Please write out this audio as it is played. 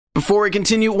Before we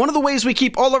continue, one of the ways we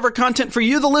keep all of our content for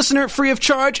you, the listener, free of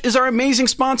charge is our amazing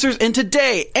sponsors, and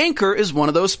today, Anchor is one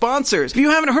of those sponsors. If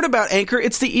you haven't heard about Anchor,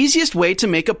 it's the easiest way to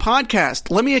make a podcast.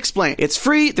 Let me explain. It's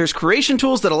free, there's creation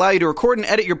tools that allow you to record and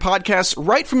edit your podcasts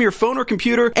right from your phone or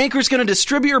computer. Anchor's going to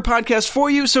distribute your podcast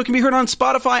for you so it can be heard on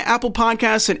Spotify, Apple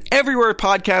Podcasts, and everywhere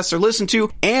podcasts are listened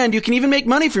to, and you can even make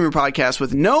money from your podcast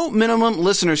with no minimum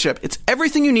listenership. It's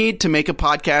everything you need to make a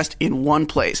podcast in one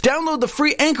place. Download the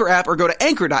free Anchor app or go to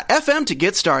anchor.fm to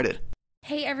get started.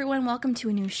 Hey everyone, welcome to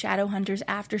a new Shadowhunters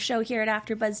after show here at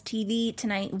AfterBuzz TV.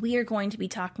 Tonight we are going to be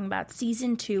talking about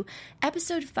Season 2,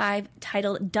 Episode 5,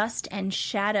 titled Dust and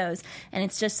Shadows. And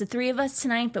it's just the three of us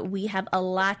tonight, but we have a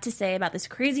lot to say about this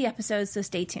crazy episode, so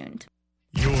stay tuned.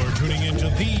 You're tuning into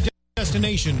the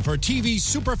destination for TV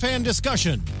superfan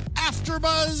discussion,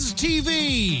 AfterBuzz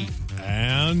TV.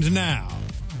 And now,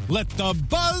 let the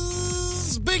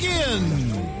buzz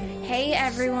begin. Hey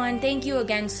everyone, thank you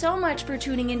again so much for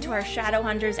tuning into our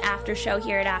Shadowhunters after show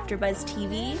here at AfterBuzz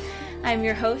TV. I'm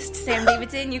your host, Sam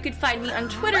Davidson. You can find me on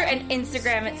Twitter and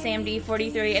Instagram at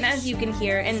SamD43, and as you can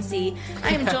hear and see, I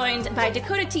am joined by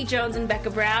Dakota T. Jones and Becca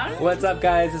Brown. What's up,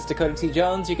 guys? It's Dakota T.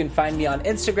 Jones. You can find me on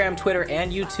Instagram, Twitter,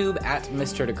 and YouTube at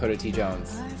Mr. Dakota T.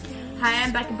 Jones. Hi,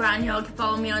 I'm Becca Brown. Y'all can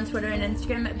follow me on Twitter and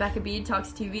Instagram at Becca B Talks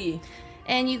TV.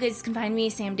 And you guys can find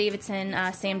me, Sam Davidson,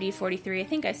 SamD43. I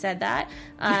think I said that.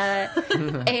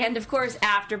 And, of course,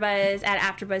 AfterBuzz at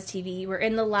AfterBuzz TV. We're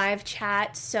in the live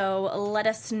chat, so let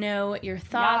us know your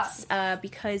thoughts,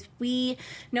 because we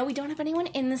know we don't have anyone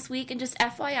in this week. And just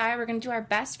FYI, we're going to do our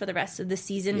best for the rest of the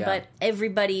season, but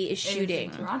everybody is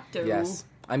shooting. Yes.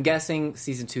 I'm guessing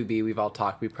Season 2B, we've all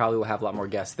talked, we probably will have a lot more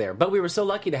guests there. But we were so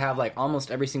lucky to have, like,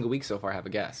 almost every single week so far have a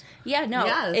guest. Yeah, no,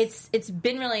 yes. It's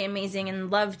been really amazing,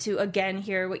 and love to, again,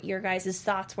 hear what your guys'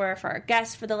 thoughts were for our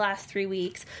guests for the last 3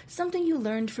 weeks. Something you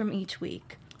learned from each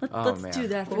week. Let's do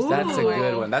that for That's a week.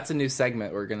 good one. That's a new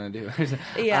segment we're going to do.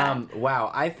 Yeah.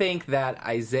 Wow. I think that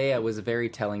Isaiah was a very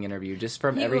telling interview, just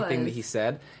from everything that he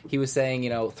said. He was saying, you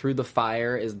know, through the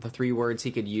fire is the 3 words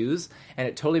he could use, and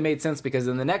it totally made sense because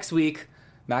in the next week,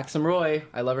 Maxim Roy,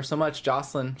 I love her so much,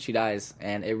 Jocelyn, she dies,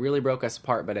 and it really broke us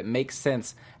apart, but it makes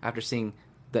sense after seeing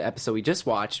the episode we just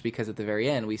watched, because at the very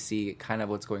end we see kind of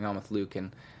what's going on with Luke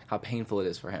and how painful it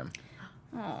is for him.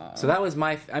 Aww. So that was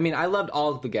I loved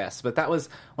all of the guests, but that was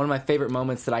one of my favorite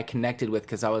moments that I connected with,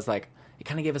 because I was like, it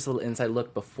kind of gave us a little inside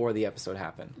look before the episode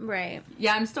happened. Right.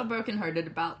 Yeah, I'm still brokenhearted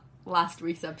about last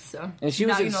week's episode. And she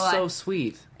was just so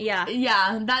sweet. Yeah.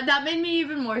 Yeah, that made me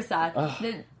even more sad.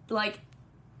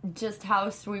 Just how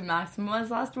sweet Maxim was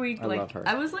last week. I love her.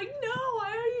 I was like, no, why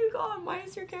are you gone? Why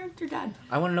is your character dead?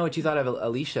 I want to know what you thought of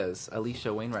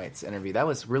Alicia Wainwright's interview. That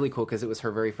was really cool because it was her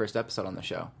very first episode on the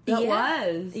show. It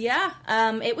was. Yeah.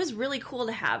 It was really cool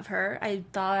to have her. I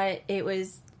thought it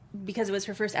was, because it was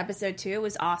her first episode too, it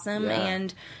was awesome. Yeah.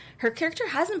 And her character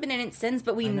hasn't been in it since,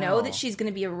 but we know that she's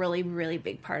going to be a really, really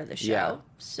big part of the show. Yeah,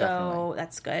 so definitely.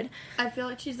 That's good. I feel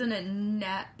like she's in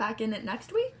it back in it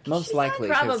next week. Most likely,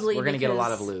 probably we're going to get a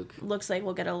lot of Luke. Looks like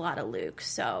we'll get a lot of Luke.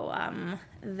 So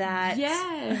that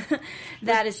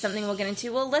that is something we'll get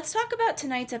into. Well, let's talk about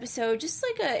tonight's episode. Just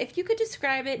like if you could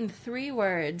describe it in 3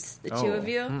 words, the two of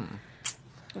you.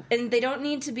 And they don't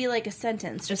need to be like a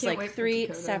sentence, just like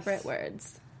 3 separate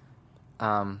words.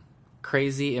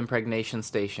 Crazy Impregnation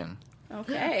Station.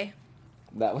 Okay.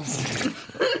 That was...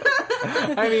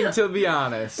 I mean, to be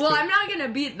honest. Well, I'm not gonna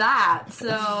beat that,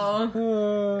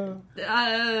 so...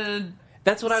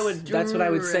 That's what I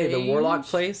would say. The Warlock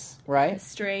place, right?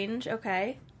 Strange,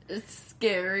 okay.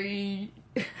 Scary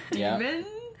demon?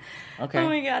 Okay. Oh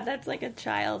my god, that's like a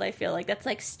child, I feel like. That's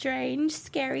like strange,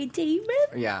 scary demon.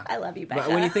 Yeah. I love you, Becca.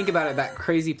 But when you think about it, that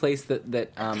crazy place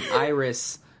that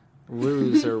Iris...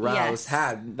 Ruse or Rouse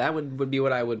had, that would be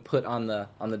what I would put on the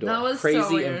door. That was Crazy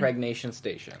so weird. Impregnation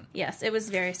Station. Yes, it was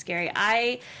very scary.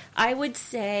 I would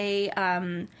say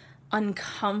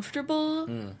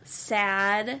uncomfortable,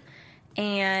 sad,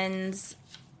 and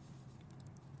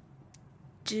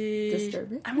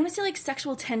disturbing. I want to say like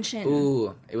sexual tension.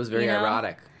 Ooh, it was very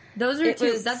erotic. Those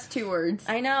are that's 2 words.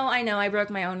 I know, I broke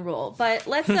my own rule. But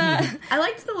let's I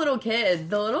liked the little kid.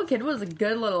 The little kid was a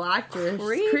good little actress.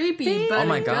 Creepy, but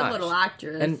a good little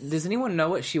actress. And does anyone know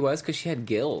what she was? Because she had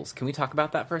gills. Can we talk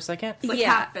about that for a second? It's like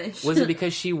catfish. Was it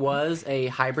because she was a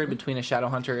hybrid between a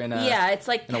Shadowhunter and a it's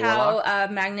like how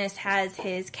Magnus has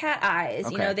his cat eyes.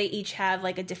 Okay. You know, they each have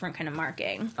like a different kind of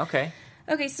marking.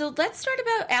 Okay, so let's start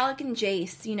about Alec and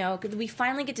Jace, you know, because we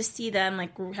finally get to see them,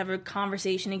 like, have a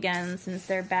conversation again since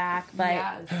they're back,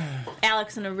 but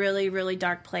Alec's in a really, really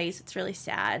dark place. It's really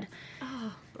sad.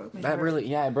 Oh, broke my heart.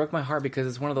 It broke my heart because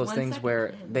it's one of those things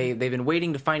where they've been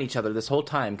waiting to find each other this whole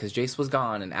time because Jace was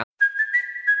gone and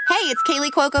it's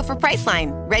Kaylee Cuoco for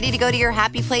Priceline. Ready to go to your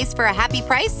happy place for a happy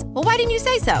price? Well, why didn't you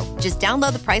say so? Just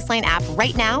download the Priceline app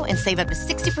right now and save up to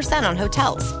 60% on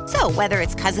hotels. So whether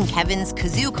it's Cousin Kevin's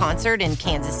Kazoo Concert in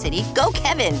Kansas City, go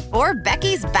Kevin, or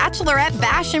Becky's Bachelorette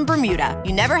Bash in Bermuda,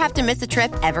 you never have to miss a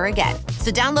trip ever again.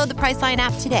 So download the Priceline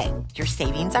app today. Your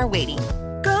savings are waiting.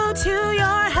 Go to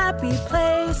your happy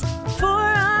place for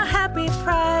a happy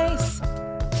price.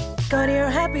 Go to your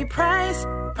happy price,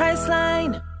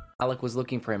 Priceline. Alec was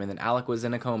looking for him, and then Alec was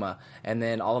in a coma, and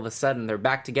then all of a sudden they're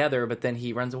back together, but then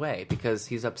he runs away because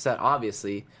he's upset,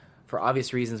 obviously, for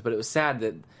obvious reasons, but it was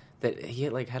sad that he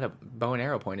had a bow and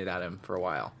arrow pointed at him for a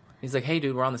while. He's like, hey,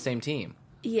 dude, we're on the same team.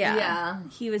 Yeah.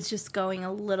 He was just going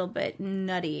a little bit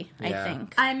nutty, I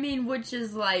think. I mean, which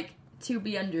is, like, to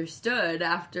be understood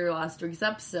after last week's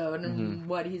episode and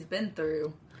what he's been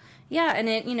through. Yeah, and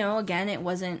again, it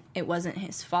wasn't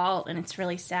his fault, and it's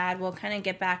really sad. We'll kind of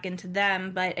get back into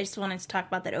them, but I just wanted to talk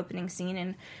about that opening scene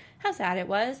and how sad it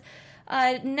was.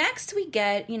 Next we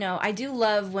get, I do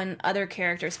love when other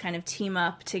characters kind of team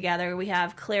up together. We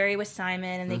have Clary with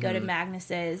Simon, and they go to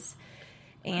Magnus's.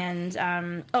 And,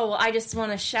 I just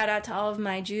want to shout out to all of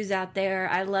my Jews out there.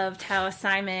 I loved how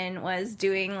Simon was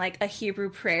doing, like, a Hebrew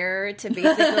prayer to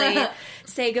basically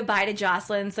say goodbye to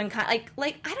Jocelyn. Some kind,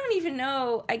 like I don't even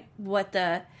know what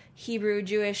the Hebrew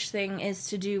Jewish thing is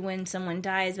to do when someone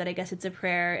dies, but I guess it's a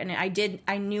prayer. And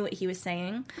I knew what he was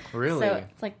saying. Really? So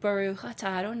it's like, Baruch atah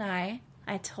Adonai.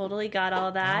 I totally got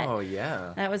all that. Oh,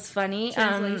 yeah. That was funny.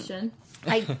 Translation.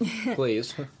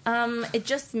 Please. It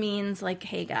just means, like,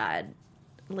 hey, God.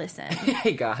 Listen.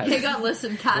 Hey, God. Hey, God,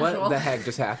 listen, casual. What the heck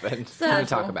just happened? So, let me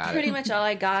talk about it. Pretty much all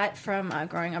I got from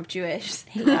growing up Jewish.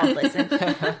 Hey, God, listen.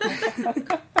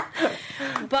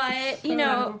 But,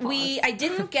 I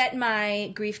didn't get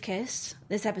my grief kiss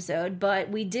this episode, but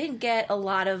we did get a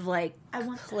lot of, like,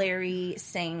 Clary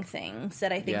saying things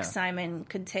that I think Simon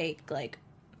could take, like,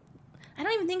 I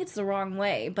don't even think it's the wrong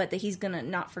way, but that he's going to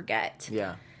not forget.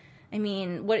 Yeah. I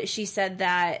mean, she said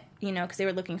that, because they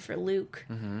were looking for Luke.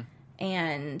 Mm-hmm.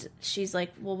 And she's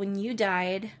like, well, when you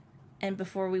died and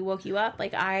before we woke you up,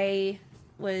 like, I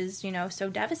was, so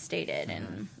devastated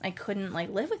and I couldn't,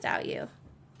 like, live without you.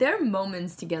 Their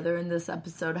moments together in this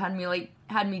episode had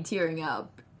me tearing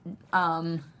up.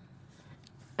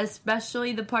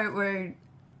 Especially the part where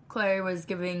Clary was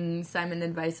giving Simon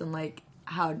advice on, like,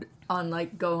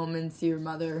 go home and see your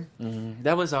mother. Mm-hmm.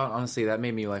 That was, honestly, that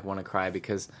made me, like, want to cry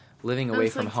because living away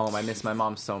from home, I miss my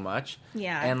mom so much.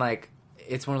 Yeah. And, like,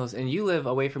 it's one of those, and you live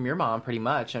away from your mom pretty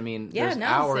much. I mean, there's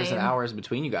hours and hours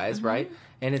between you guys, right?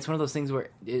 And it's one of those things where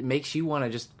it makes you want to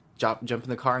just jump in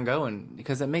the car and go, and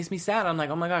because it makes me sad. I'm like,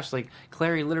 oh my gosh, like,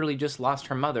 Clary literally just lost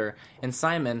her mother, and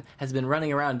Simon has been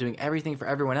running around doing everything for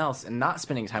everyone else and not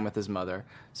spending time with his mother.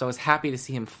 So I was happy to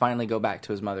see him finally go back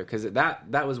to his mother because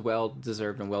that was well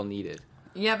deserved and well needed.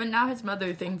 Yeah, but now his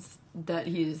mother thinks that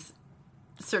he's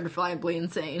certifiably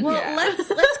insane. Well, let's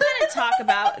kind of talk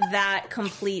about that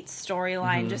complete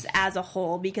storyline just as a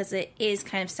whole, because it is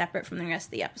kind of separate from the rest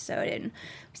of the episode, and we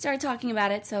started talking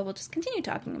about it, so we'll just continue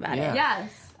talking about it.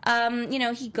 Yes.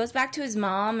 He goes back to his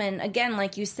mom, and again,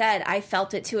 like you said, I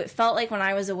felt it too. It felt like when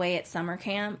I was away at summer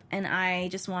camp, and I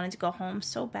just wanted to go home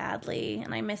so badly,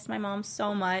 and I missed my mom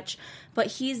so much. But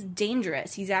he's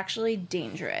dangerous. He's actually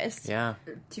dangerous. Yeah.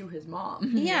 To his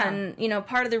mom. Yeah, and,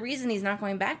 part of the reason he's not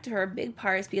going back to her, a big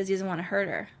part, is because he doesn't want to hurt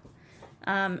her.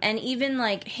 And even,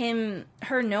 like,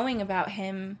 her knowing about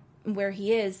him, where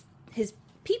he is, his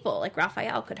people, like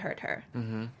Raphael, could hurt her.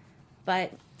 Mm-hmm.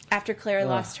 But after Claire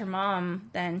lost her mom,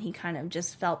 then he kind of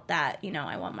just felt that,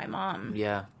 I want my mom.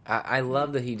 Yeah. I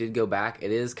love that he did go back.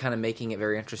 It is kind of making it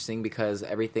very interesting because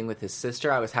everything with his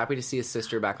sister, I was happy to see his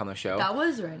sister back on the show. That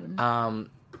was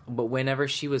random. But whenever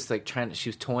she was, like, she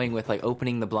was toying with, like,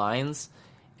 opening the blinds,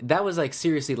 that was, like,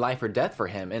 seriously life or death for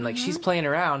him. And, like, she's playing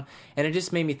around, and it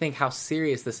just made me think how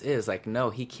serious this is. Like, no,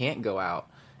 he can't go out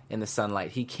in the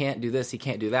sunlight. He can't do this. He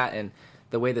can't do that. And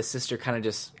the way the sister kind of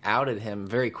just outed him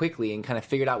very quickly and kind of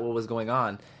figured out what was going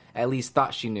on, at least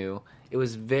thought she knew, it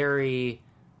was like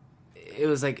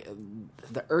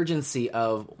the urgency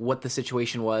of what the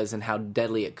situation was and how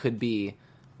deadly it could be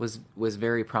was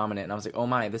very prominent. And I was like, oh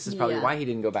my, this is probably why he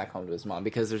didn't go back home to his mom,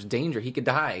 because there's danger. He could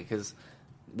die because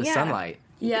the sunlight.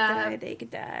 He could die, they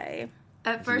could die.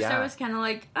 At first I was kind of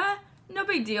like, no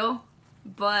big deal.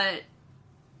 But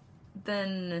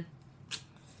then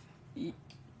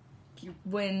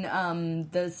when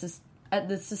at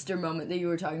the sister moment that you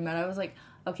were talking about, I was like,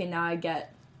 okay, now I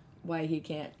get why he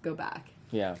can't go back.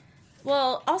 Yeah.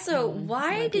 Well, also,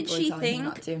 why did she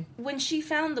think when she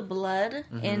found the blood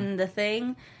in the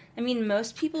thing? I mean,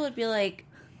 most people would be like,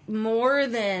 more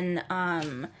than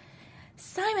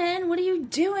Simon, what are you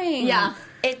doing? Yeah.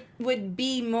 It would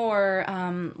be more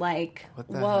like, What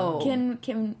the whoa. hell?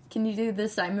 Can you do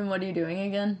this, Simon? What are you doing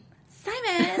again?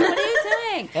 Simon, what are you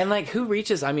doing? And, like, who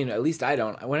reaches... I mean, at least I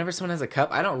don't. Whenever someone has a cup,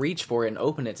 I don't reach for it and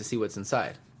open it to see what's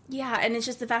inside. Yeah, and it's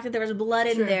just the fact that there was blood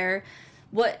in there.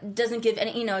 What doesn't give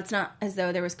any... it's not as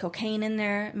though there was cocaine in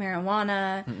there,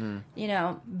 marijuana,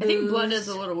 booze. I think blood is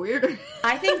a little weirder.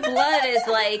 I think blood is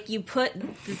like you put the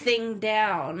thing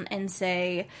down and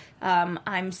say,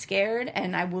 I'm scared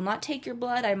and I will not take your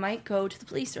blood. I might go to the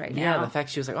police right now. Yeah, the fact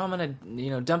she was like, oh, I'm going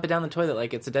to, dump it down the toilet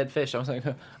like it's a dead fish. I was like,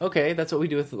 okay, that's what we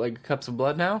do with, like, cups of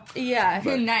blood now? Yeah.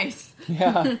 Nice.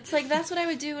 Yeah. It's like, that's what I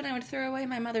would do when I would throw away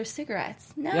my mother's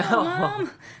cigarettes. No, Yeah.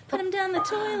 Mom, put them down the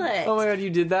toilet. Oh, my God, you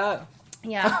did that?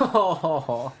 Yeah.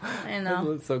 Oh, I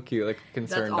know. that's so cute, like a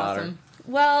concerned That's daughter. awesome.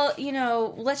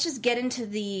 Well, let's just get into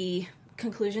the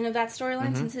conclusion of that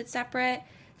storyline since it's separate.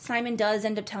 Simon does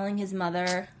end up telling his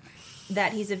mother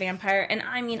that he's a vampire. And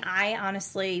I mean, I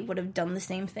honestly would have done the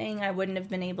same thing. I wouldn't have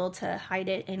been able to hide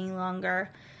it any longer.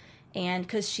 And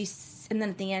then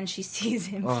at the end, she sees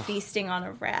him feasting on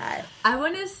a rat. I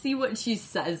want to see what she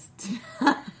says.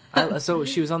 So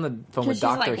she was on the phone with she's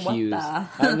Dr. like, what Hughes. the?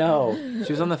 I know.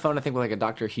 She was on the phone, I think, with like a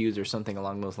Dr. Hughes or something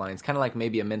along those lines. Kind of like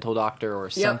maybe a mental doctor or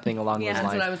something along Yeah, those that's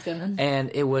lines. what I was gonna.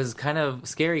 And it was kind of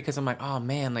scary because I'm like, oh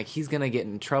man, like he's going to get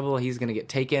in trouble. He's going to get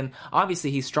taken. Obviously,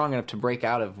 he's strong enough to break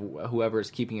out of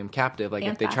whoever's keeping him captive. Like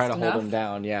And if they try to fast hold him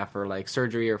enough. down, for like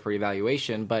surgery or for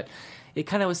evaluation. But it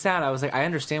kind of was sad. I was like, I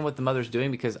understand what the mother's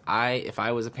doing because if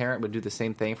I was a parent, would do the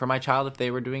same thing for my child if they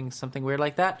were doing something weird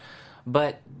like that.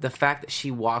 But the fact that she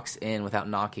walks in without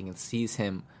knocking and sees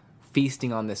him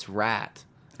feasting on this rat,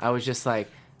 I was just like,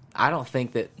 I don't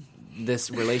think that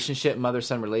this relationship,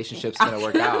 mother-son relationship, is going to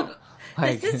work out.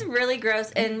 Like, This is really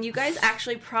gross. And you guys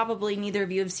actually probably, neither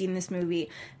of you have seen this movie,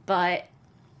 but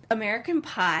American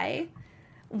Pie,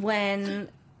 when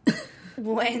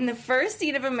the first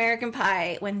scene of American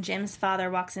Pie, when Jim's father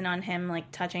walks in on him,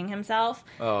 like, touching himself,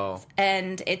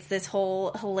 and it's this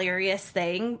whole hilarious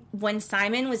thing, when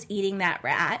Simon was eating that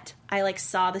rat, I, like,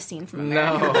 saw the scene from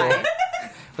American Pie.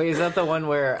 Wait, is that the one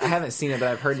where I haven't seen it, but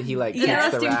I've heard that he like takes the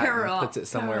Interesting rat and parallel. puts it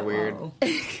somewhere weird.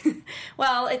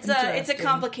 Well, it's a Interesting.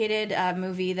 complicated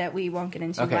movie that we won't get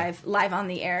into Okay. live on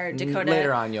the air. Dakota,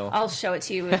 Later on, I'll show it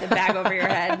to you with a bag over your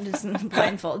head, just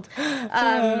blindfold.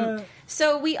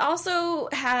 So we also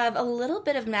have a little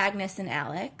bit of Magnus and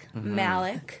Alec.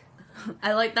 Malik.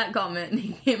 I like that comment.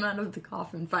 He came out of the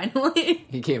coffin finally.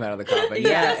 He came out of the coffin.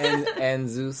 Yes. Yeah, and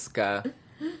Zuzka.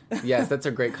 Yes, that's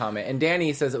a great comment. And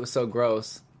Danny says it was so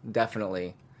gross.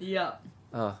 Definitely. Yeah.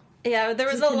 Oh, Yeah, there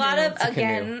was a lot of,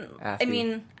 again, Affy. I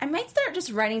mean, I might start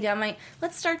just writing down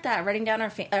let's start that, writing down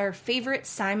our favorite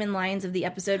Simon lines of the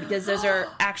episode, because those are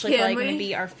actually Can probably we? going to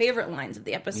be our favorite lines of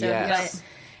the episode. Yes. But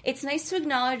it's nice to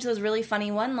acknowledge those really funny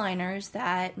one-liners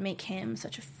that make him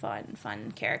such a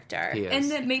fun character. he is. And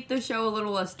that make the show a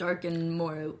little less dark and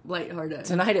more lighthearted.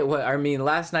 Tonight it was. I mean,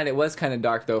 last night it was kind of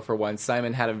dark though. For once,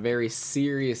 Simon had a very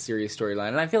serious storyline,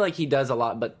 and I feel like he does a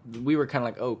lot. But we were kind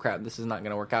of like, "Oh crap, this is not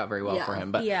going to work out very well for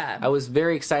him." But Yeah. I was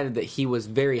very excited that he was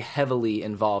very heavily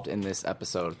involved in this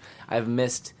episode. I've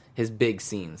missed his big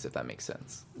scenes, if that makes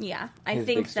sense. Yeah, I His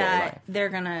think big that storyline. they're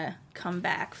going to come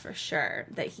back for sure,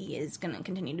 that he is going to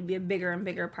continue to be a bigger and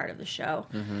bigger part of the show.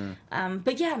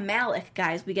 But yeah, Malik,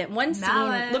 guys, we get one scene.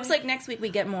 Malik. Looks like next week we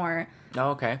get more. Oh,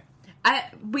 okay.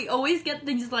 We always get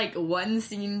these like one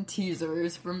scene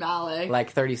teasers for Malik.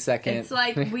 Like 30 seconds. It's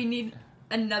like we need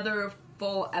another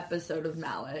full episode of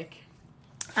Malik.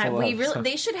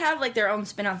 They should have like their own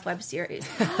spin-off web series,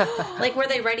 like where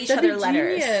they write each other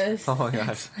letters. Genius. Oh my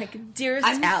gosh. Like, dearest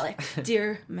Alec,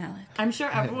 dear Malik. I'm sure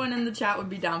everyone in the chat would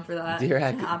be down for that. Dear to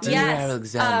Alec- happen. Dear Yes.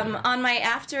 Alexander. On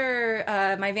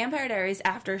my my Vampire Diaries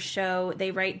after show,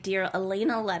 they write Dear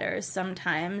Elena letters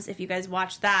sometimes. If you guys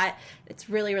watch that, it's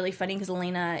really, really funny because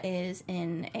Elena is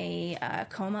in a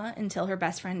coma until her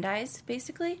best friend dies,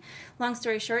 basically. Long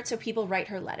story short, so people write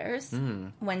her letters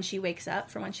when she wakes up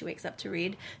to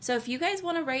read. So if you guys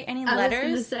want to write any I was gonna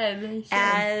letters say, they should.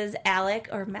 as Alec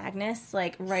or Magnus,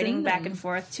 like writing Send back them. and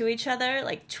forth to each other,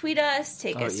 like tweet us,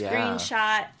 take a Oh, yeah.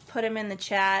 screenshot, put them in the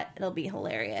chat. It'll be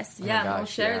hilarious. Yeah, we'll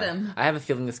Gosh, share yeah. them. I have a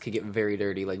feeling this could get very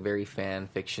dirty, like very fan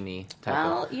fiction-y type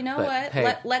Well, of. you know but, what?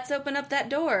 Hey. Let's open up that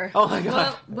door. Oh my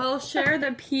god. We'll share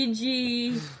the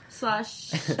PG/.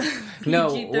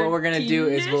 No, what we're gonna do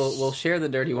is we'll PG-13-ish. share the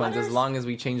dirty ones as Letters? long as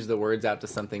we change the words out to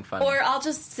something funny. Or I'll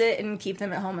just sit and keep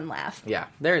them at home and laugh. yeah,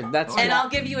 that's And I'll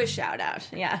give you a shout out.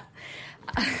 Yeah.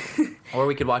 Or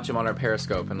we could watch him on our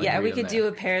Periscope. And Yeah, we could do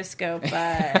a Periscope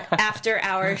after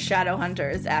our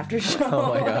Shadowhunters after show.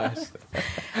 Oh my gosh.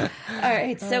 All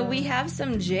right, so we have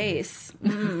some Jace.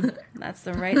 That's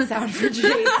the right sound for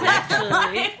Jace,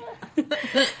 actually.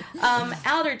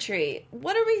 Aldertree,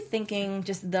 what are we thinking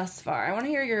just thus far? I want to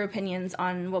hear your opinions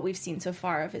on what we've seen so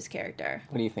far of his character.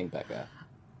 What do you think, Becca?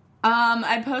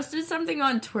 I posted something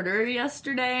on Twitter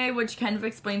yesterday, which kind of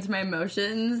explains my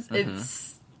emotions.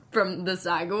 It's from the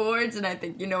SAG Awards, and I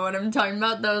think you know what I'm talking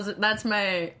about. That's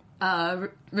my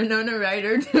Winona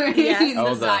Ryder during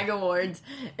the SAG Awards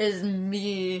is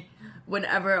me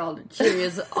whenever Aldertree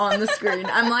is on the screen.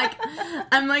 I'm like,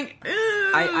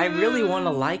 I really want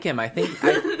to like him. I think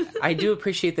I do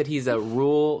appreciate that he's a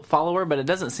rule follower, but it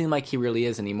doesn't seem like he really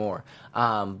is anymore.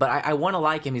 But I want to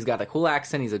like him. He's got a cool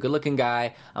accent. He's a good-looking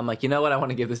guy. I'm like, you know what? I want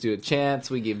to give this dude a chance.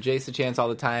 We give Jace a chance all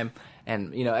the time,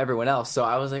 and everyone else. So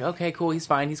I was like, okay, cool. He's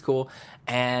fine. He's cool,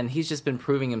 and he's just been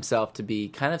proving himself to be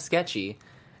kind of sketchy,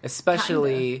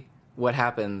 especially what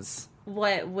happens.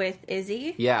 What, with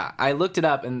Izzy? Yeah, I looked it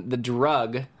up, and the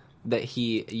drug that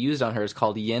he used on her is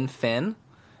called Yen-Fin,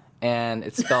 and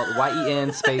it's spelled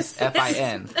Y-E-N space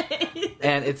F-I-N.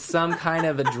 And it's some kind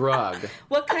of a drug.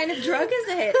 What kind of drug is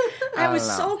it? I was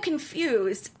so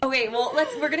confused. Okay, well,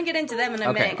 we're going to get into them in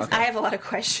a minute, because I have a lot of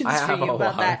questions for you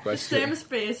about that. Sam's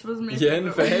face was my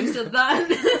favorite when you said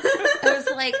that. I was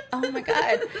like, oh my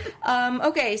god.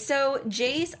 Okay, so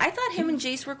Jace, I thought him and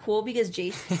Jace were cool because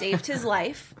Jace saved his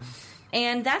life.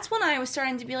 And that's when I was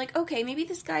starting to be like, okay, maybe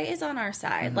this guy is on our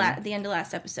side at the end of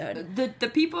last episode. The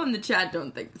people in the chat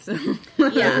don't think so.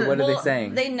 Yeah. What are they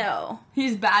saying? They know.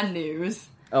 He's bad news.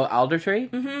 Oh, Aldertree?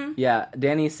 Mm-hmm. Yeah,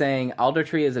 Danny's saying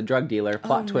Aldertree is a drug dealer.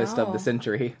 Plot twist of the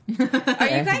century. Are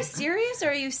you guys serious, or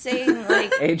are you saying,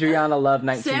 like... Adriana Love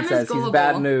 19 says he's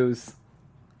bad news.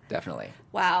 Definitely.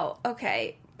 Wow,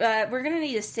 okay. We're going to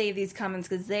need to save these comments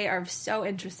because they are so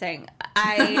interesting.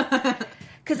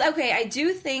 Because, okay, I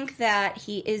do think that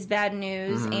he is bad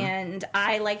news, and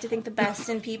I like to think the best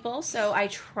in people, so I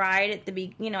tried at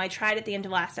the end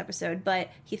of last episode, but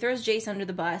he throws Jace under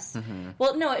the bus.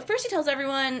 Well, no, at first he tells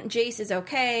everyone Jace is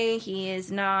okay, he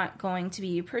is not going to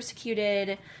be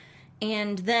persecuted,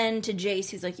 and then to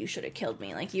Jace, he's like, you should have killed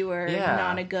me, like, you were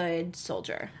not a good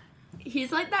soldier.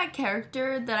 He's like that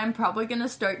character that I'm probably going to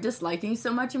start disliking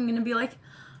so much, I'm going to be like,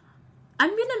 I'm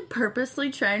going to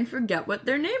purposely try and forget what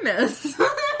their name is.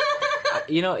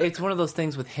 It's one of those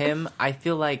things with him. I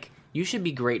feel like you should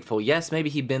be grateful. Yes, maybe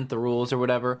he bent the rules or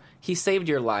whatever. He saved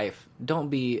your life. Don't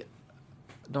be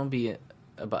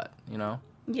a butt,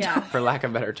 Yeah. For lack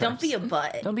of better terms. Don't be a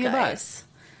butt. Don't be a butt.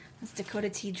 As Dakota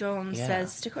T. Jones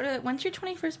says, Dakota, when's your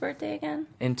 21st birthday again?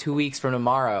 In 2 weeks from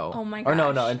tomorrow. Oh my gosh. Or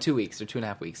no, in 2 weeks or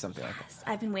 2.5 weeks, something like that.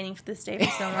 I've been waiting for this day for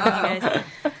so long, you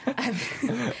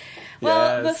guys.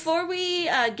 Well, before we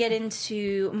get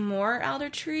into more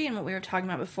Aldertree and what we were talking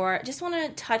about before, I just want to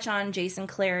touch on Jace and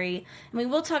Clary, and we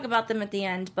will talk about them at the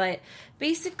end, but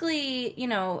basically,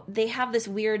 they have this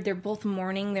weird, they're both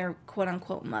mourning their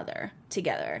quote-unquote mother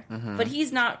together, but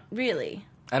he's not really.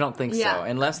 I don't think so,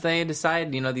 unless they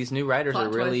decide, these new writers are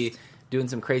really doing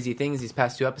some crazy things these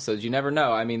past 2 episodes. You never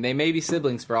know. I mean, they may be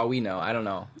siblings for all we know. I don't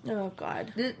know. Oh,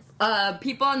 God.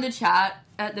 People in the chat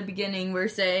at the beginning were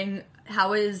saying,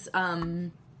 how is,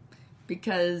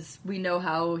 because we know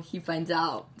how he finds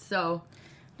out, so...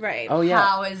 Right. Oh, yeah.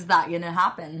 How is that going to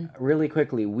happen? Really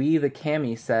quickly, the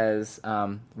Cammy says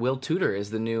Will Tudor is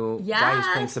the new guy who's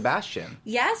playing Sebastian.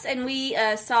 Yes, and we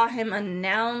saw him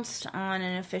announced on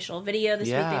an official video this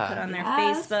week they put on their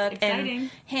Facebook. Exciting. And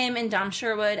him and Dom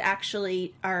Sherwood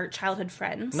actually are childhood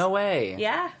friends. No way.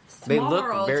 Yeah. They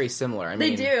look very similar. I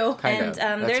mean, they do. Kind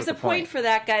and there's a point for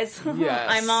that, guys.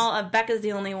 Yes. Becca's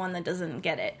the only one that doesn't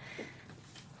get it.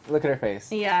 Look at her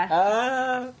face.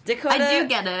 Yeah. Dakota. I do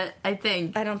get it, I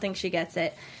think. I don't think she gets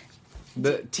it.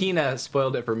 Tina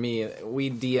spoiled it for me. We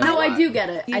DM. No, I do get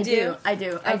it. I do. I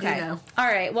do know. All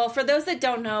right. Well, for those that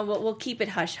don't know, we'll keep it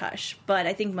hush hush. But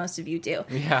I think most of you do.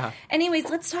 Yeah. Anyways,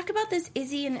 let's talk about this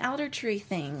Izzy and Aldertree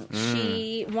thing.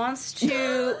 She wants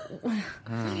to.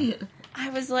 I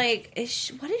was like,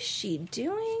 what is she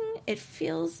doing? It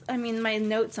feels. I mean, my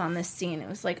notes on this scene. It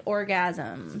was like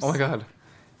orgasms. Oh my God.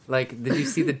 Like, did you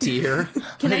see the tear?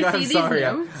 Can I see these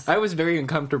notes? I was very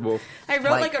uncomfortable. I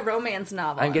wwrote like a romance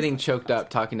novel. I'm getting choked up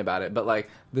talking about it, but like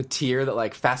the tear that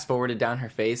like fast forwarded down her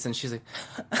face, and she's like,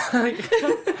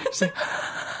 she's like,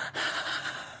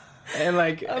 and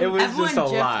like it was just a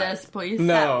lot. This, please.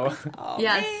 No.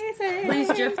 Yes. Please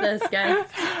GIF this, guys.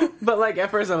 But like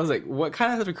at first I was like, what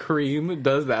kind of cream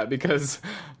does that? Because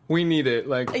We need it.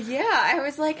 Like, Yeah, I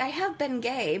was like, I have been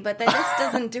gay, but that just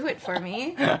doesn't do it for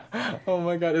me. oh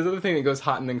my god, is it the thing that goes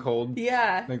hot and then cold?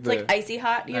 Yeah, Like it's like icy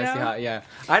hot, you know? Icy hot, yeah.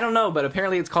 I don't know, but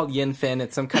apparently it's called Yin Fin.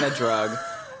 It's some kind of drug.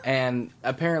 And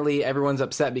apparently everyone's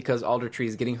upset because Alder Tree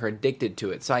is getting her addicted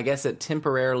to it. So I guess it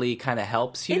temporarily kind of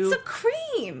helps you. It's a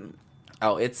cream.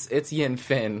 Oh, it's Yin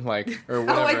Fin, like, or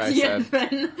whatever I Yin said.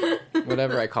 Fin.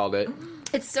 Whatever I called it.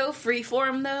 It's so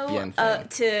freeform, though, Yin Fin.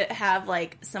 to have,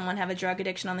 like, someone have a drug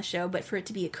addiction on the show, but for it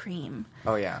to be a cream.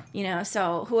 Oh, yeah. You know,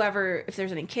 so whoever, if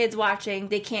there's any kids watching,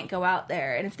 they can't go out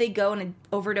there. And if they go and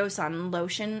overdose on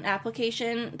lotion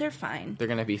application, they're fine. They're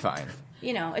going to be fine.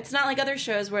 You know, it's not like other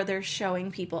shows where they're showing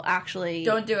people actually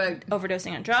Don't do it.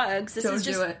 overdosing on drugs. This Don't is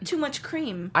just do it. too much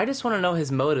cream. I just want to know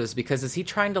his motives, because is he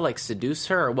trying to, like, seduce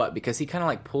her or what? Because he kind of,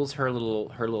 like, pulls her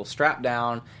little strap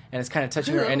down and is kind of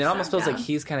touching her, and it almost feels like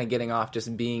he's kind of getting off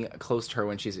just being close to her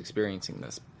when she's experiencing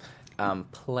this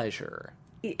pleasure.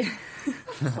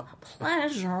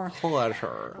 Pleasure.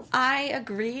 I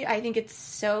agree. I think it's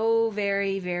so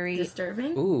very, very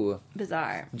Disturbing. Ooh.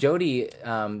 bizarre. Jody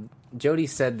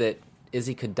said that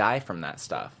Izzy could die from that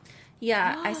stuff.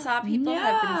 Yeah, I saw people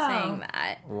have been saying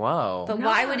that. Whoa. But No,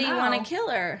 why would he no. want to kill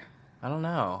her? I don't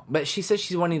know. But she says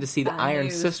she's wanting to see the Iron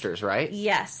news. Sisters, right?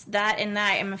 Yes, that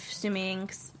I'm assuming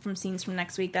from scenes from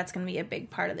next week, that's going to be a big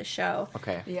part of the show.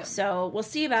 Okay. Yeah. So we'll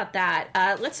see about that.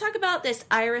 Let's talk about this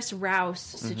Iris Rouse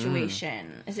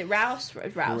situation. Is it Rouse?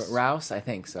 Rouse. Rouse? I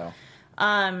think so.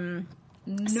 No.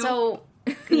 So,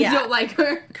 You yeah. don't like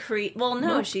her? Well,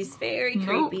 no, Nope. she's very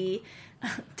Nope. creepy.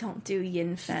 Don't do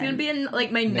Yin Fen. It's gonna be in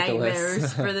like my Nicholas.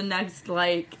 nightmares for the next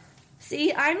like.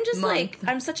 See, I'm just month. like,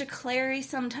 I'm such a Clary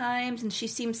sometimes, and she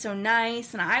seems so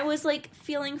nice, and I was like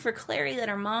feeling for Clary that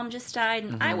her mom just died,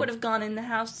 and I would have gone in the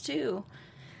house too.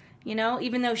 You know,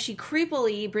 even though she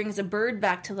creepily brings a bird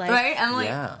back to life. Right? I'm like.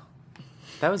 Yeah.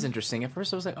 That was interesting. At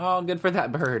first I was like, oh, good for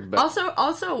that bird. But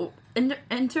Also,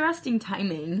 interesting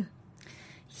timing.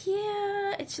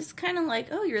 Yeah, it's just kind of like,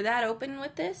 oh, you're that open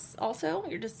with this also?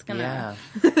 You're just gonna...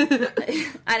 yeah.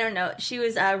 I don't know. She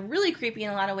was really creepy in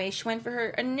a lot of ways. She went for her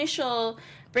initial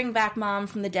bring back mom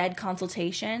from the dead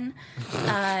consultation.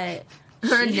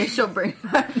 Her initial bring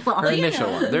back mom. Her you initial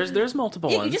know. one. There's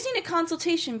multiple Yeah, ones. you just need a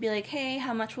consultation. Be like, hey,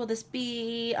 how much will this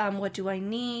be? What do I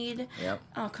need? Yep.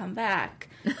 I'll come back.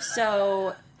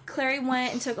 So Clary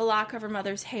went and took a lock of her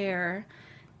mother's hair.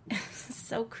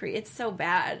 It's so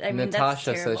bad. I mean,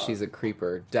 Natasha that's terrible. says she's a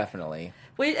creeper, definitely.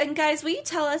 Wait, and guys, will you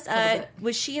tell us, bit.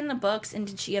 was she in the books, and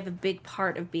did she have a big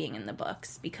part of being in the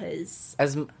books? Because...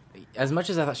 As much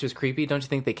as I thought she was creepy, don't you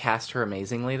think they cast her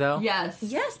amazingly, though? Yes.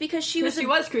 Yes, because she Because was... she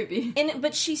was creepy.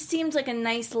 But she seemed like a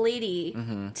nice lady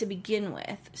to begin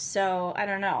with, so I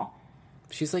don't know.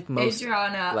 She's like most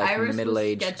Adriana, like Iris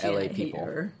middle-aged was sketchy LA and I hate people.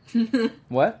 her.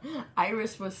 What?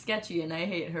 Iris was sketchy and I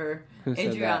hate her. Who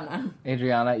said Adriana. that?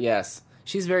 Adriana, yes.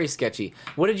 She's very sketchy.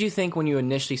 What did you think when you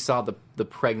initially saw the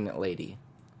pregnant lady?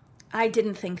 I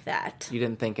didn't think that. You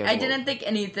didn't think of I didn't think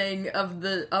anything of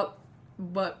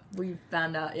what we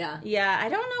found out, yeah. Yeah, I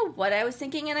don't know what I was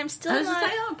thinking, and I'm still I was just not...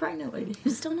 like, oh, pregnant lady.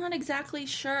 still not exactly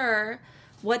sure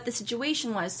what the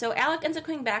situation was. So Alec ends up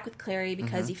coming back with Clary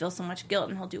because he feels so much guilt,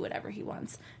 and he'll do whatever she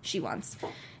wants.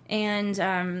 And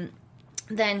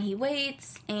then he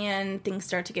waits, and things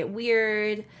start to get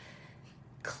weird.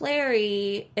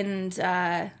 Clary and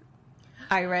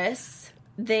Iris,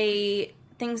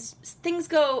 things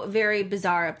go very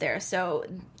bizarre up there. So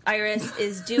Iris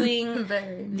is doing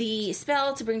Very. the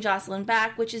spell to bring Jocelyn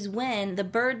back, which is when the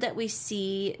bird that we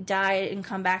see died and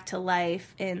come back to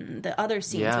life in the other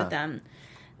scenes Yeah. with them,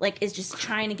 like, is just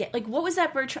trying to get, like, what was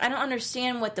that bird? I don't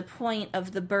understand what the point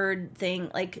of the bird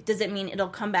thing, like, does it mean it'll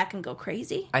come back and go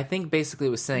crazy? I think basically it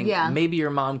was saying maybe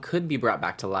your mom could be brought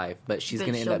back to life, but she's But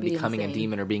going to end she'll up be becoming a insane.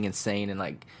 demon or being insane and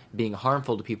like being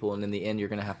harmful to people, and in the end you're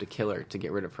going to have to kill her to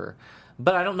get rid of her.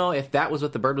 But I don't know if that was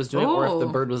what the bird was doing or if the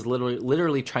Ooh. bird was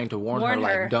literally trying to warn her,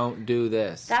 like, don't do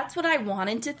this. That's what I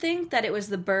wanted to think, that it was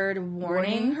the bird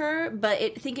warning her, but I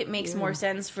think it makes more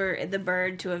sense for the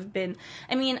bird to have been...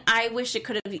 I mean, I wish they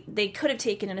could have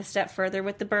taken it a step further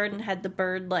with the bird and had the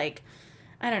bird, like,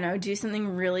 I don't know, do something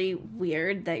really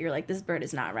weird that you're like, this bird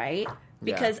is not right.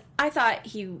 Because I thought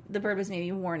the bird was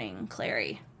maybe warning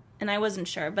Clary, and I wasn't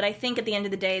sure. But I think at the end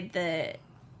of the day, the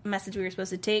message we were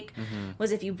supposed to take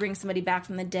was if you bring somebody back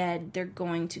from the dead, they're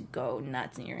going to go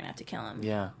nuts and you're going to have to kill them.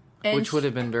 Yeah. And Which would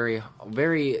have been very,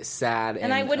 very sad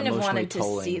and I wouldn't have emotionally wanted to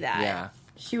tolling. see that. Yeah.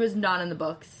 She was not in the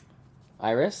books.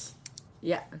 Iris?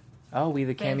 Yeah. Oh, We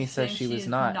the Cammy says saying she was she's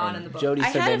not. not and in the book. Jody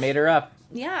I said had they a made her up.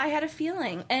 Yeah, I had a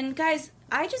feeling. And guys,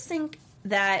 I just think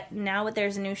that now that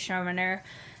there's a new showrunner,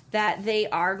 that they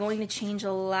are going to change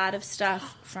a lot of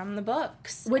stuff from the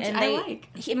books. Which I like.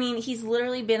 I mean, he's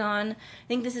literally been on, I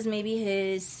think this is maybe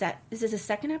his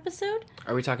second episode?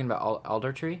 Are we talking about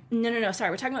Alder Tree? No,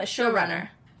 sorry. We're talking about the showrunner.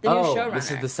 The new showrunner.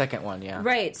 This is the second one, yeah.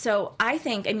 Right. So I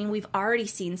think, I mean, we've already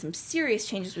seen some serious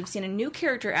changes. We've seen a new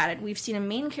character added. We've seen a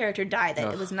main character die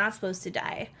that it was not supposed to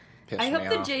die. I hope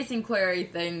the Jason Clary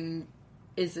thing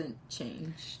isn't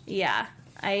changed. Yeah.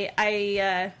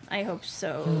 I hope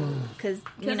so, because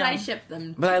I ship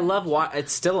them. But I love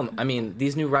it's still. I mean,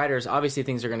 these new writers, obviously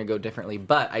things are going to go differently.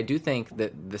 But I do think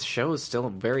that the show is still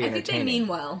very entertaining. I think they mean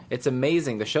well. It's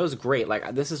amazing. The show's great.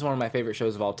 Like, this is one of my favorite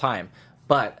shows of all time.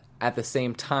 But at the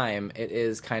same time, it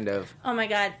is kind of. Oh my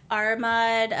God,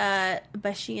 Ahmad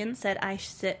Bashian said I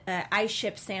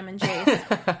ship Sam and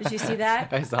Jace. Did you see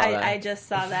that? I saw that. I just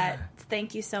saw that.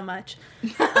 Thank you so much.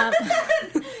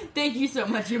 Thank you so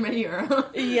much. You're my hero.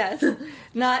 Yes.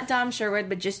 Not Dom Sherwood,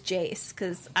 but just Jace.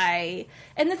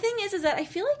 And the thing is that I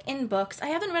feel like in books, I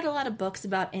haven't read a lot of books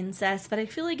about incest, but I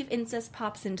feel like if incest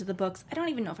pops into the books, I don't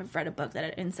even know if I've read a book that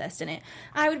had incest in it.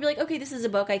 I would be like, okay, this is a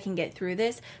book, I can get through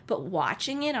this. But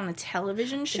watching it on a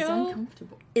television show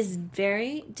is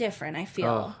very different, I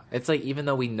feel. Oh, it's like, even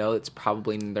though we know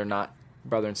they're not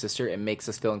brother and sister, it makes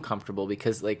us feel uncomfortable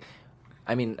because, like,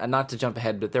 I mean, not to jump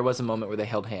ahead, but there was a moment where they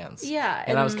held hands. Yeah.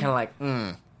 And I was kind of like,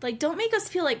 Like, don't make us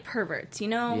feel like perverts, you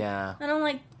know? Yeah. I don't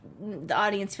like the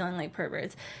audience feeling like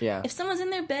perverts. Yeah. If someone's in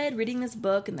their bed reading this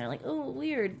book and they're like, oh,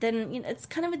 weird, then it's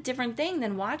kind of a different thing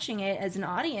than watching it as an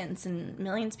audience and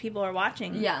millions of people are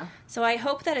watching. Yeah. So I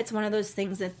hope that it's one of those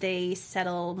things that they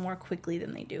settle more quickly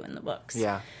than they do in the books.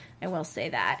 Yeah. I will say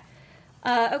that.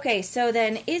 Okay, so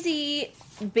then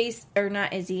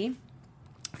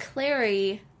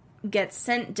Clary gets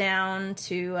sent down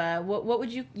to what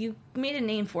would you made a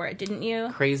name for it, didn't you?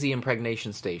 Crazy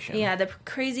Impregnation Station. Yeah, the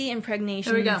Crazy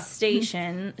Impregnation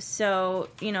Station. So,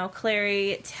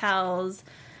 Clary tells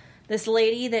this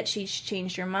lady that she's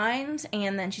changed her mind,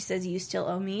 and then she says, you still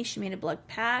owe me. She made a blood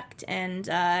pact, and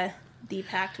the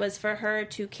pact was for her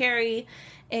to carry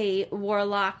a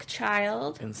warlock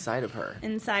child inside of her,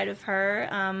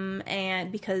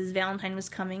 and because Valentine was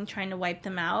coming, trying to wipe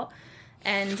them out.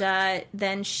 And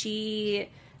then she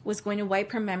was going to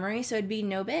wipe her memory, so it'd be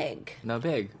no big. No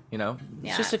big, Yeah.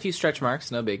 It's just a few stretch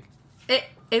marks, no big.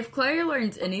 If Clary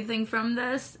learns anything from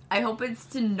this, I hope it's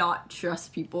to not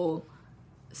trust people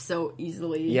so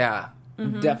easily. Yeah,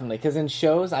 definitely. Because in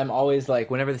shows, I'm always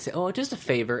like, whenever they say, oh, just a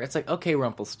favor, it's like, okay,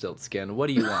 Rumpelstiltskin, what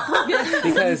do you want?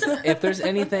 Because if there's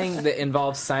anything that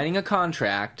involves signing a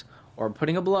contract or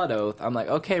putting a blood oath, I'm like,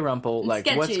 okay, Rumpel, like,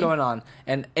 sketchy. What's going on?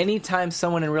 And anytime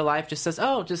someone in real life just says,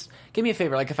 oh, just give me a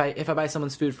favor, like if I buy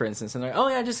someone's food, for instance, and they're like, oh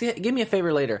yeah, just give me a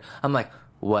favor later, I'm like,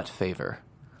 what favor?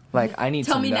 Like, I need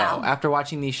to know. Tell me now. After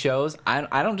watching these shows, I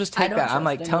don't just take that. I'm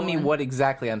like, tell me what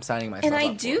exactly I'm signing myself up for.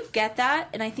 And I do get that,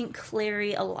 and I think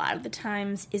Clary, a lot of the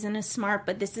times, isn't as smart,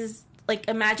 but this is, like,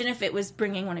 imagine if it was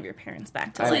bringing one of your parents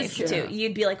back to life, too.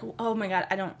 You'd be like, oh my god,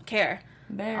 I don't care.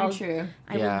 Very true.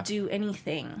 I will do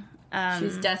anything.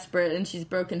 She's desperate and she's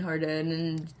brokenhearted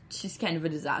and she's kind of a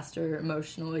disaster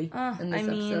emotionally in this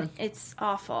episode. It's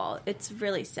awful. It's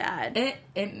really sad.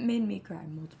 It made me cry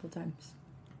multiple times.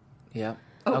 Yeah.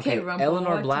 Okay, Rumpel,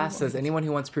 Eleanor Blast says, anyone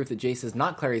who wants proof that Jace is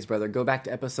not Clary's brother, go back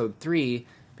to episode 3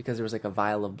 because there was like a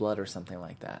vial of blood or something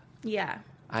like that. Yeah.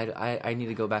 I need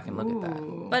to go back and look at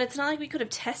that. But it's not like we could have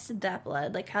tested that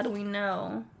blood. Like, how do we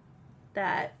know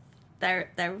that they're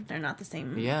not the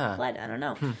same blood? I don't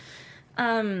know.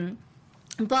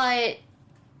 But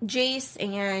Jace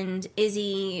and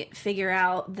Izzy figure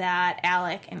out that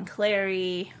Alec and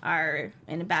Clary are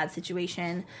in a bad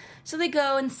situation. So they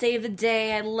go and save the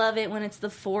day. I love it when it's the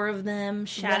 4 of them,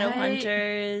 shadow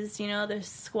hunters, their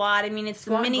squad. I mean, it's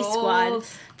the mini squad.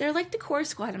 They're like the core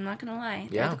squad, I'm not going to lie.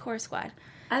 They're the core squad.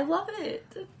 I love it.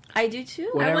 I do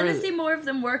too. I want to see more of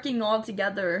them working all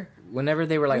together. Whenever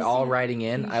they were like all riding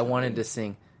in, I wanted to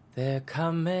sing, they're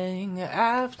coming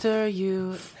after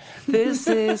you. This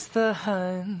is the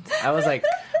hunt. I was like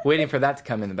waiting for that to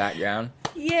come in the background.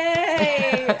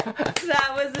 Yay!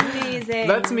 That was amazing.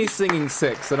 That's me singing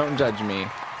sick, so don't judge me.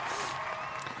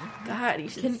 God, you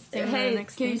should sing the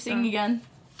next Can you sing again?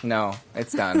 No,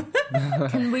 it's done.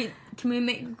 Can we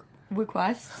make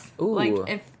requests? Ooh. Like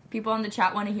if people in the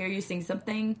chat want to hear you sing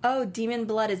something. Oh, demon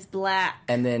blood is black.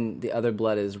 And then the other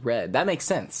blood is red. That makes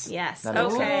sense. Yes. That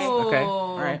makes sense. Okay.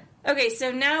 All right. Okay,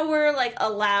 so now we're like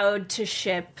allowed to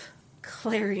ship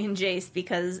Clary and Jace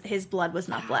because his blood was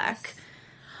not black.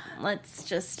 Let's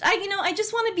just I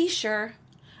just want to be sure.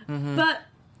 Mm-hmm.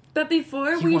 But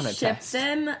before we ship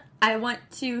them, I want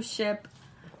to ship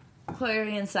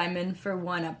Clary and Simon for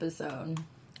one episode.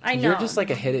 I know. You're just like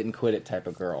a hit it and quit it type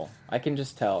of girl. I can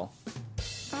just tell.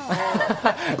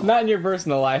 Not in your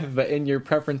personal life, but in your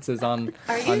preferences on shows.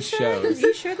 Are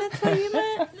you sure that's what you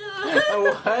meant?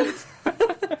 What?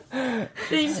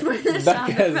 Thanks for the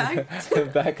sound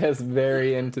effect. Becca's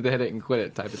very into the hit it and quit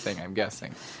it type of thing, I'm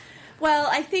guessing. Well,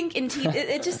 I think in TV,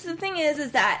 it just the thing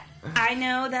is that I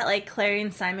know that like Clary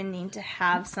and Simon need to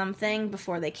have something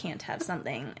before they can't have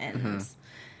something, and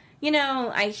you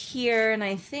know, I hear and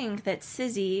I think that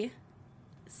Sizzy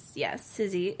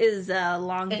is a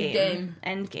long game.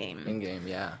 End game,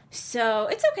 yeah. So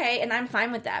it's okay, and I'm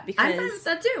fine with that because I'm fine with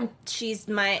that too. She's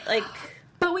my like.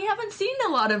 But we haven't seen a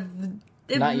lot of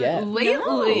it Not yet.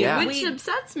 lately, Yeah. which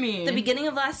upsets me. The beginning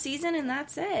of last season, and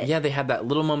that's it. Yeah, they had that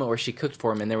little moment where she cooked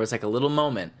for him, and there was like a little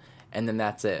moment, and then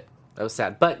that's it. That was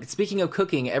sad. But speaking of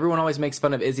cooking, everyone always makes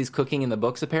fun of Izzy's cooking in the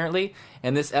books, apparently.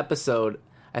 And this episode,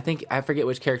 I forget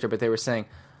which character, but they were saying,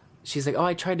 she's like, oh,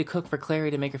 I tried to cook for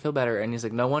Clary to make her feel better. And he's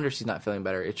like, no wonder she's not feeling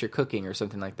better. It's your cooking or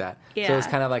something like that. Yeah. So it's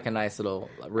kind of like a nice little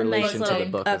relation to the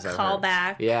book. A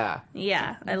callback. Yeah.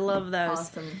 Yeah, I love those.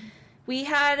 Awesome. We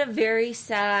had a very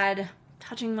sad,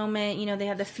 touching moment. You know, they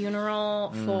had the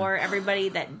funeral for everybody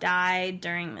that died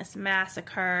during this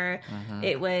massacre.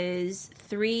 It was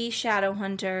 3 shadow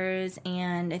hunters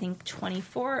and I think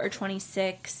 24 or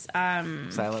 26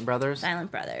 Silent Brothers.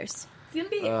 It's gonna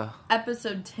be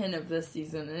episode 10 of this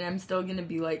season, and I'm still gonna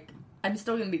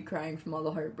be crying from all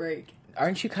the heartbreak.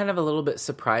 Aren't you kind of a little bit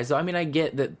surprised, though? I mean, I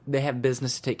get that they have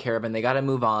business to take care of and they got to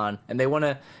move on and they want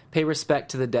to pay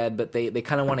respect to the dead, but they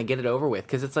kind of want to get it over with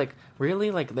because it's like,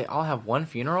 really? Like, they all have one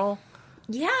funeral?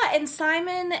 Yeah, and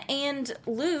Simon and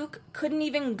Luke couldn't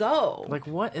even go. Like,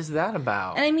 what is that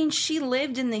about? And I mean, she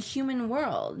lived in the human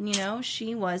world, you know?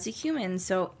 She was a human,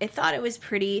 so I thought it was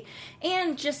pretty.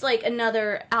 And just like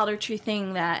another outer true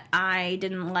thing that I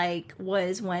didn't like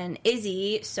was when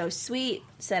Izzy, so sweet,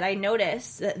 said, I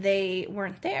noticed that they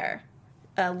weren't there.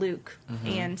 Luke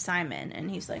and Simon,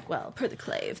 and he's like, well, per the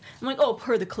clave. I'm like, oh,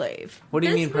 per the clave. What do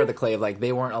you mean per the clave? Like,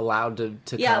 they weren't allowed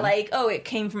to Yeah, come? like, oh, it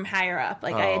came from higher up.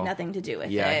 Like, I had nothing to do with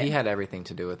it. Yeah, he had everything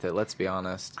to do with it, let's be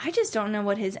honest. I just don't know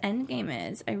what his end game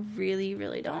is. I really,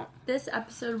 really don't. This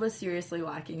episode was seriously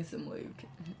lacking some Luke,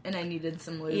 and I needed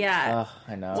some Luke. Yeah.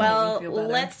 I know. Well, Make me feel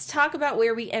better. let's talk about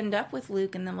where we end up with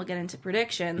Luke, and then we'll get into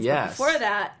predictions. Yes. But before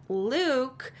that,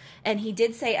 Luke, and he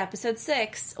did say episode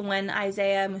 6, when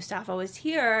Isaiah Mustafa was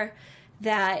here,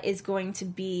 that is going to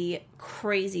be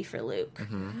crazy for Luke.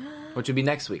 Which would be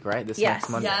next week, right? This Yes. next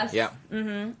Monday. Yes.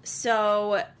 Yeah.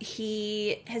 So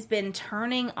he has been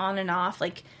turning on and off.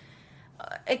 Like,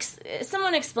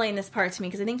 someone explain this part to me,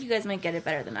 because I think you guys might get it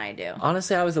better than I do.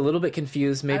 Honestly, I was a little bit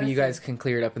confused. Maybe was you guys can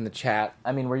clear it up in the chat.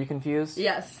 I mean, were you confused?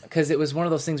 Yes. Because it was one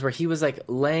of those things where he was like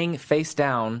laying face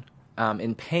down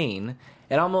in pain.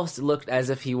 It almost looked as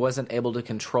if he wasn't able to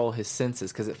control his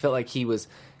senses, because it felt like he was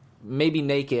maybe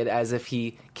naked, as if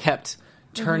he kept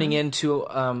turning into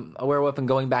a werewolf and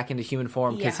going back into human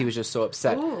form because he was just so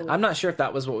upset. Ooh. I'm not sure if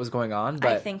that was what was going on,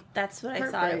 but I think that's what I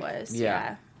thought it Heartbreak. was.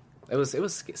 Yeah. it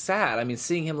was sad. I mean,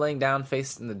 seeing him laying down,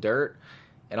 face in the dirt,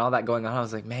 and all that going on, I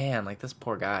was like, man, like this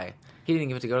poor guy. He didn't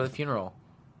even get to go to the funeral.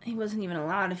 He wasn't even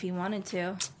allowed if he wanted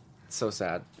to. So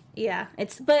sad. Yeah,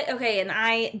 but okay, and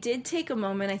I did take a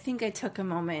moment, I think I took a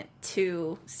moment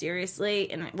too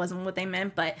seriously, and it wasn't what they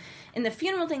meant, but in the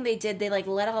funeral thing they did, they like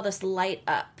let all this light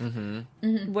up,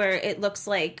 where it looks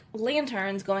like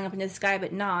lanterns going up into the sky,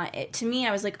 but not. To me,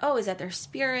 I was like, oh, is that their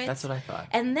spirits? That's what I thought.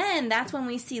 And then that's when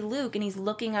we see Luke, and he's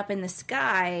looking up in the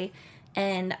sky,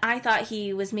 and I thought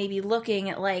he was maybe looking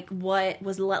at, like, what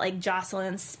was like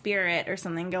Jocelyn's spirit or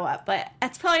something go up. But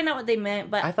that's probably not what they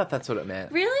meant. But I thought that's what it meant.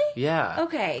 Really? Yeah.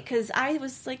 Okay, because I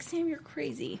was like, Sam, you're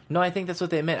crazy. No, I think that's what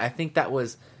they meant. I think that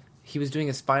was, he was doing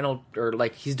his final, or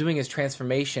like he's doing his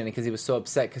transformation because he was so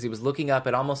upset because he was looking up.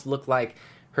 It almost looked like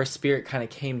her spirit kind of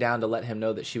came down to let him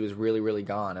know that she was really, really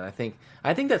gone. And I think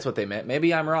that's what they meant.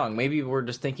 Maybe I'm wrong. Maybe we're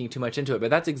just thinking too much into it. But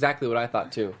that's exactly what I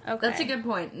thought too. Okay. That's a good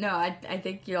point. No, I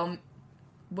think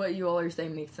what you all are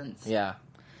saying makes sense. Yeah.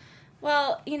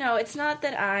 Well, it's not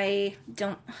that I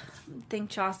don't think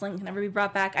Jocelyn can ever be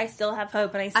brought back. I still have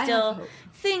hope, and I still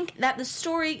think that the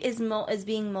story is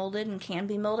being molded and can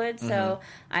be molded. So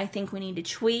I think we need to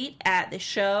tweet at the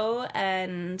show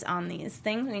and on these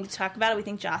things. We need to talk about it. We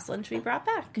think Jocelyn should be brought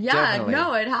back. Yeah, Definitely.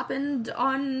 no, it happened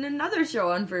on another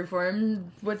show on Freeform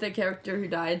with a character who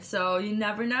died, so you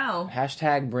never know.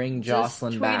 Hashtag bring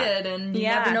Jocelyn Just back. tweet it, and you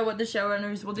never know what the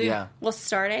showrunners will do. Yeah. We'll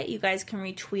start it. You guys can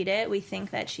retweet it. We think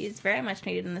that she's very much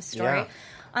needed in the story. Yeah.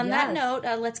 On that Yes.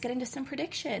 note, let's get into some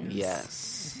predictions.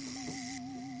 Yes.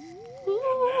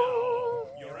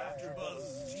 Your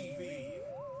AfterBuzz TV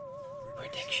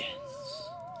Predictions.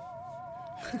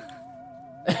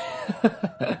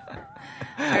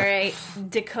 All right,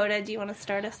 Dakota, do you want to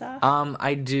start us off?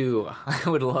 I do. I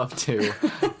would love to.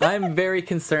 I'm very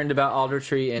concerned about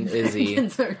Aldertree and Izzy.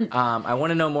 I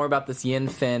want to know more about this Yin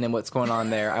Fin and what's going on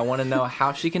there. I want to know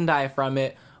how she can die from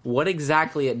it, what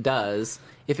exactly it does,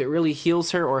 if it really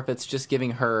heals her, or if it's just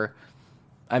giving her,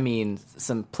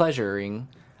 some pleasuring.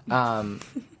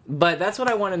 But that's what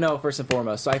I want to know first and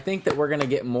foremost. So I think that we're going to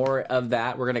get more of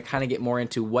that. We're going to kind of get more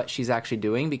into what she's actually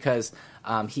doing because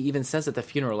he even says at the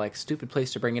funeral, like, stupid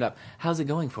place to bring it up. How's it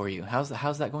going for you? How's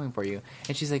that going for you?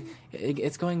 And she's like,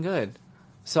 it's going good.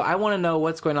 So I want to know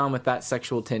what's going on with that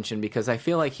sexual tension because I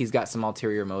feel like he's got some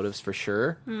ulterior motives for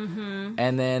sure. Mm-hmm.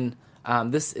 And then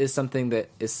this is something that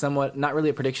is somewhat, not really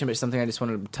a prediction, but something I just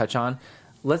wanted to touch on.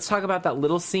 Let's talk about that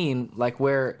little scene, like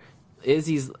where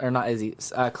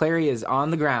Clary is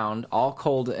on the ground, all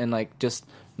cold and like just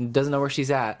doesn't know where she's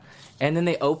at, and then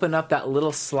they open up that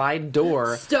little slide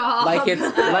door, like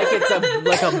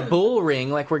it's a bull ring,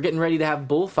 like we're getting ready to have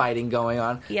bullfighting going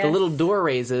on. Yes. The little door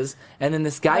raises, and then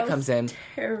this guy comes in.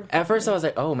 Terrible. At first, I was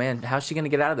like, "Oh man, how's she gonna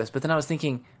get out of this?" But then I was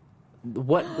thinking,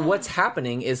 what's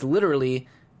happening is literally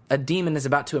a demon is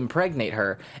about to impregnate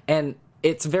her, and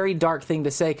it's a very dark thing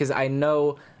to say because I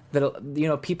know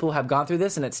that people have gone through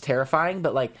this and it's terrifying,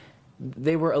 but like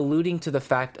they were alluding to the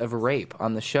fact of rape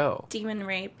on the show. Demon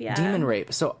rape, yeah. Demon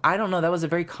rape. So I don't know. That was a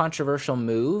very controversial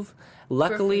move.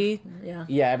 Luckily,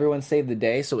 everyone saved the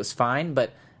day, so it was fine.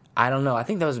 But I don't know. I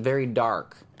think that was very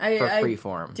dark for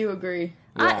Freeform. I do agree.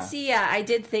 Yeah. I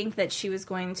did think that she was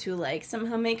going to like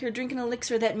somehow make her drink an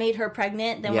elixir that made her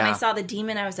pregnant. Then when I saw the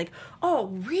demon, I was like, "Oh,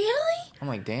 really? I'm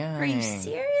like, damn. Are you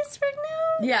serious right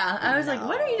now?" Yeah, I was like,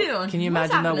 "What are you doing?" Can you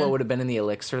imagine though what would have been in the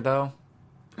elixir though?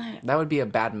 That would be a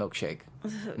bad milkshake.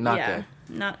 Not good.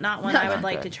 Not one I would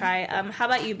like to try. How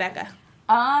about you, Becca?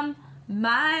 I'm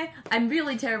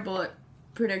really terrible at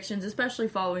predictions, especially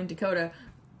following Dakota,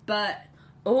 but.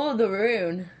 Oh, the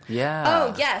rune. Yeah.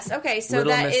 Oh, yes. Okay, so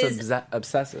Little that Miss is...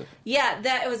 Obsessive. Yeah,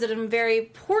 that was a very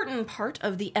important part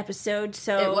of the episode.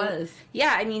 So it was.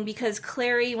 Yeah, because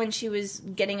Clary, when she was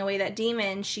getting away that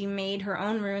demon, she made her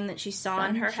own rune that she saw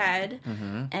in her head,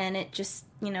 and it just,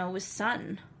 was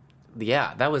sun.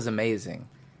 Yeah, that was amazing.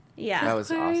 Yeah. That was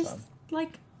Clary's awesome.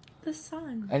 Like the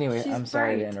sun. Anyway, She's I'm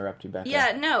sorry bright. to interrupt you, Becca.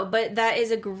 Yeah, no, but that is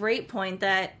a great point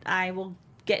that I will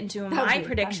get into my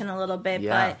prediction a little bit,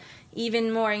 but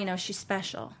even more, she's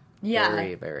special. Yeah.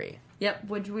 Very, very. Yep,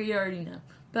 which we already know.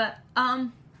 But,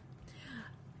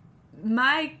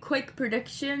 my quick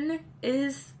prediction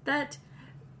is that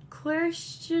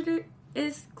Clary's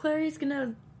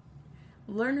gonna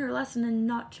learn her lesson and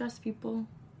not trust people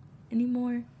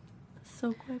anymore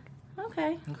so quick.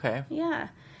 Okay. Yeah.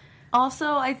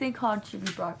 Also, I think Hodge should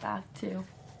be brought back, too.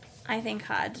 I think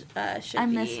Hodge should be... I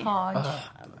miss Hodge.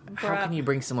 How can you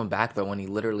bring someone back, though, when he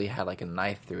literally had, like, a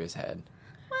knife through his head?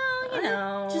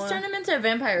 Well, just turn him into a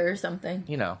vampire or something.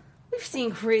 We've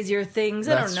seen crazier things.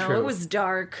 That's I don't know. true. It was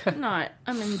dark. I'm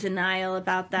in denial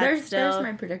about that There's still.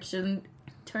 my prediction.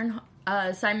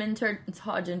 Simon turns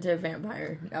Hodge into a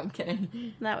vampire. No, I'm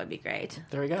kidding. That would be great.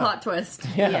 There we go. Plot twist.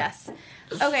 Yeah. Yes.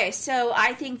 Okay, so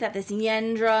I think that this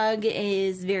yen drug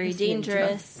is very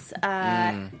dangerous.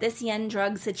 This yen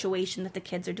drug situation that the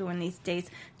kids are doing these days,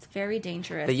 it's very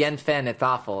dangerous. The Yen Fen, it's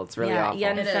awful. It's really awful.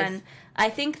 Yen It Fen. is. I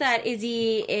think that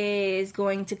Izzy is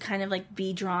going to kind of like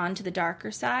be drawn to the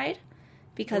darker side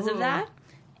because of that.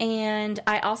 And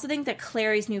I also think that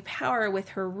Clary's new power with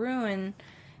her rune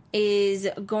is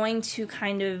going to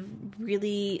kind of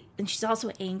really, and she's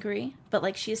also angry, but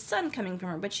like she has sun coming from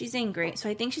her, but she's angry. So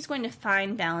I think she's going to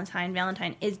find Valentine.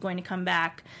 Valentine is going to come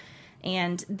back,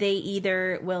 and they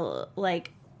either will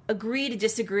like agree to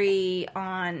disagree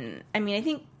on, do you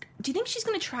think she's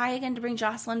going to try again to bring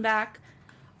Jocelyn back?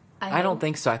 I don't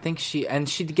think so. I think she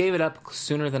gave it up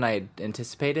sooner than I had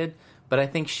anticipated, but I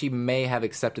think she may have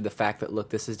accepted the fact that, look,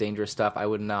 this is dangerous stuff. I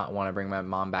would not want to bring my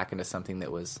mom back into something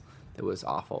that was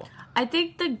awful. I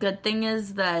think the good thing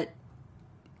is that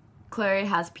Clary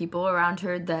has people around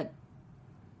her that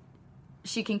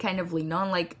she can kind of lean on,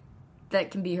 like,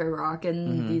 that can be her rock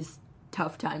in these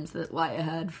tough times that lie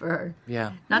ahead for her.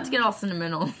 Yeah. Not to get all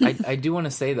sentimental. I do want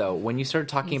to say, though, when you started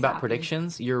talking about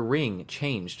predictions, your ring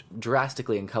changed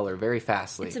drastically in color very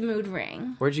fastly. It's a mood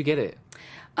ring. Where'd you get it?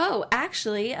 Oh,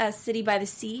 actually, City by the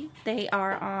Sea. They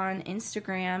are on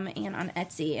Instagram and on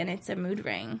Etsy, and it's a mood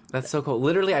ring. That's so cool.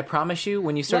 Literally, I promise you,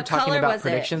 when you started What talking color about was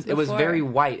predictions, it it was before? very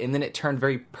white, and then it turned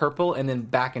very purple, and then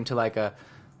back into like a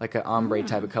like an ombre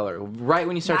type of color. Right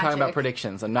when you start talking about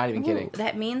predictions. I'm not even kidding.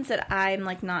 That means that I'm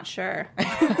like not sure.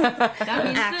 That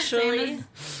means Actually, that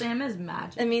Sam is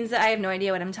magic. It means that I have no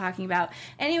idea what I'm talking about.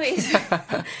 Anyways,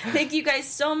 thank you guys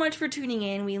so much for tuning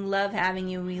in. We love having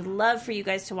you. We love for you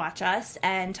guys to watch us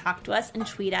and talk to us and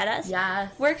tweet at us.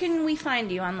 Yes. Where can we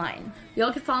find you online?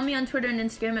 Y'all can follow me on Twitter and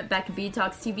Instagram at Becca B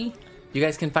Talks TV. You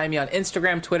guys can find me on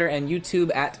Instagram, Twitter, and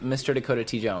YouTube at Mr. Dakota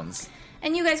T. Jones.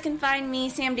 And you guys can find me,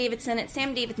 Sam Davidson, at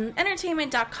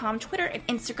samdavidsonentertainment.com, Twitter and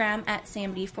Instagram at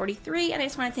samd43. And I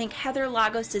just want to thank Heather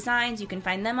Lagos Designs. You can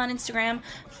find them on Instagram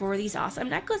for these awesome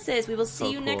necklaces. We will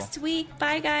see you next week.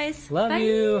 Bye, guys. Love Bye.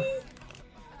 you.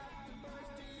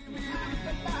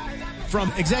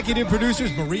 From executive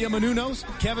producers Maria Menounos,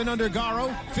 Kevin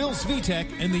Undergaro, Phil Svitek,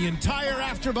 and the entire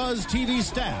AfterBuzz TV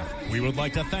staff, we would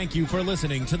like to thank you for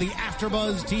listening to the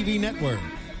AfterBuzz TV network.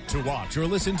 To watch or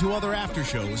listen to other after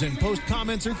shows and post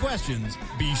comments or questions,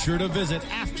 be sure to visit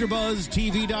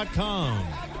AfterBuzzTV.com.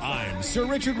 I'm Sir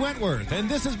Richard Wentworth, and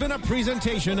this has been a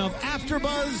presentation of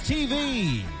AfterBuzz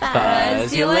TV.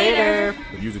 Buzz you later.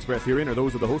 The views expressed herein are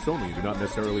those of the hosts only and do not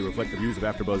necessarily reflect the views of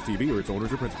AfterBuzz TV or its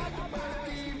owners or principals.